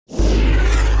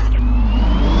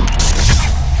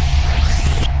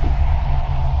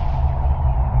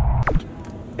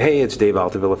Hey, it's Dave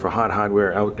Altavilla for Hot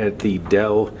Hardware out at the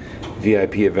Dell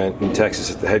VIP event in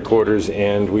Texas at the headquarters,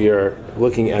 and we are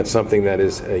looking at something that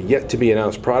is a yet to be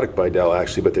announced product by Dell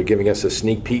actually, but they're giving us a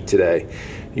sneak peek today.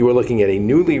 You are looking at a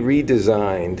newly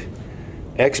redesigned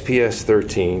XPS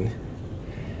 13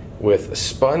 with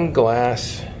spun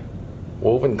glass,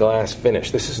 woven glass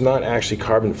finish. This is not actually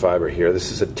carbon fiber here.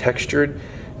 This is a textured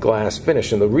glass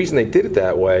finish, and the reason they did it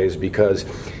that way is because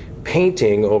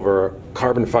painting over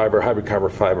carbon fiber, hybrid carbon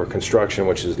fiber construction,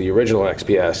 which is the original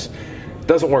XPS,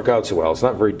 doesn't work out so well. It's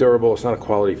not very durable, it's not a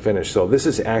quality finish. So this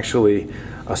is actually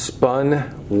a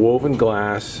spun woven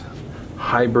glass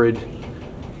hybrid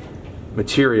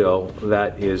material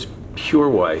that is pure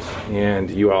white,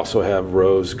 and you also have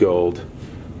rose gold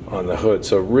on the hood.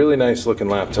 So really nice looking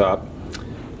laptop,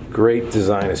 great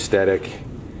design aesthetic.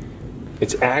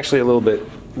 It's actually a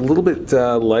little bit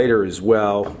lighter as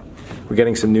well. We're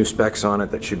getting some new specs on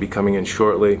it that should be coming in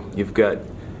shortly. You've got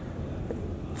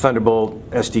Thunderbolt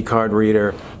SD card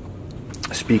reader,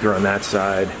 a speaker on that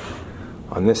side.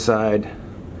 On this side,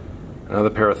 another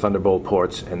pair of Thunderbolt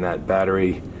ports, and that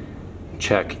battery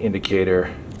check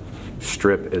indicator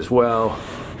strip as well.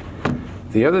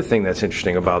 The other thing that's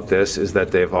interesting about this is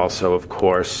that they've also, of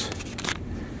course,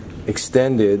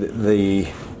 extended the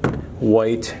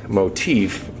white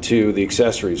motif to the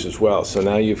accessories as well. So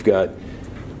now you've got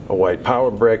a white power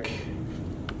brick,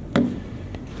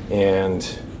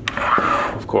 and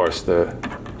of course the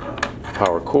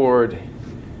power cord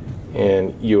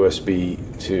and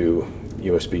USB to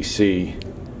USB-C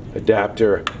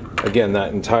adapter. Again,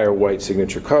 that entire white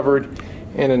signature covered,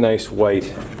 and a nice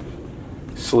white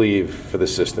sleeve for the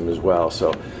system as well.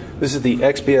 So this is the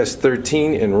XPS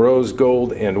 13 in rose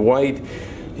gold and white.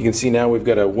 You can see now we've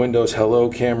got a Windows Hello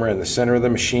camera in the center of the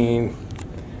machine.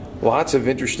 Lots of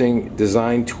interesting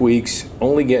design tweaks,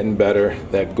 only getting better.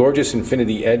 That gorgeous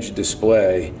Infinity Edge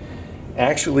display,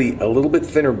 actually a little bit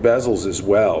thinner bezels as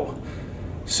well.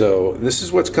 So this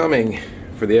is what's coming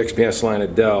for the XPS line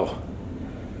at Dell.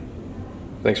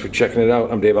 Thanks for checking it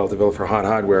out. I'm Dave Altavilla for Hot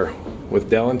Hardware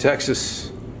with Dell in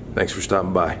Texas. Thanks for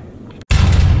stopping by.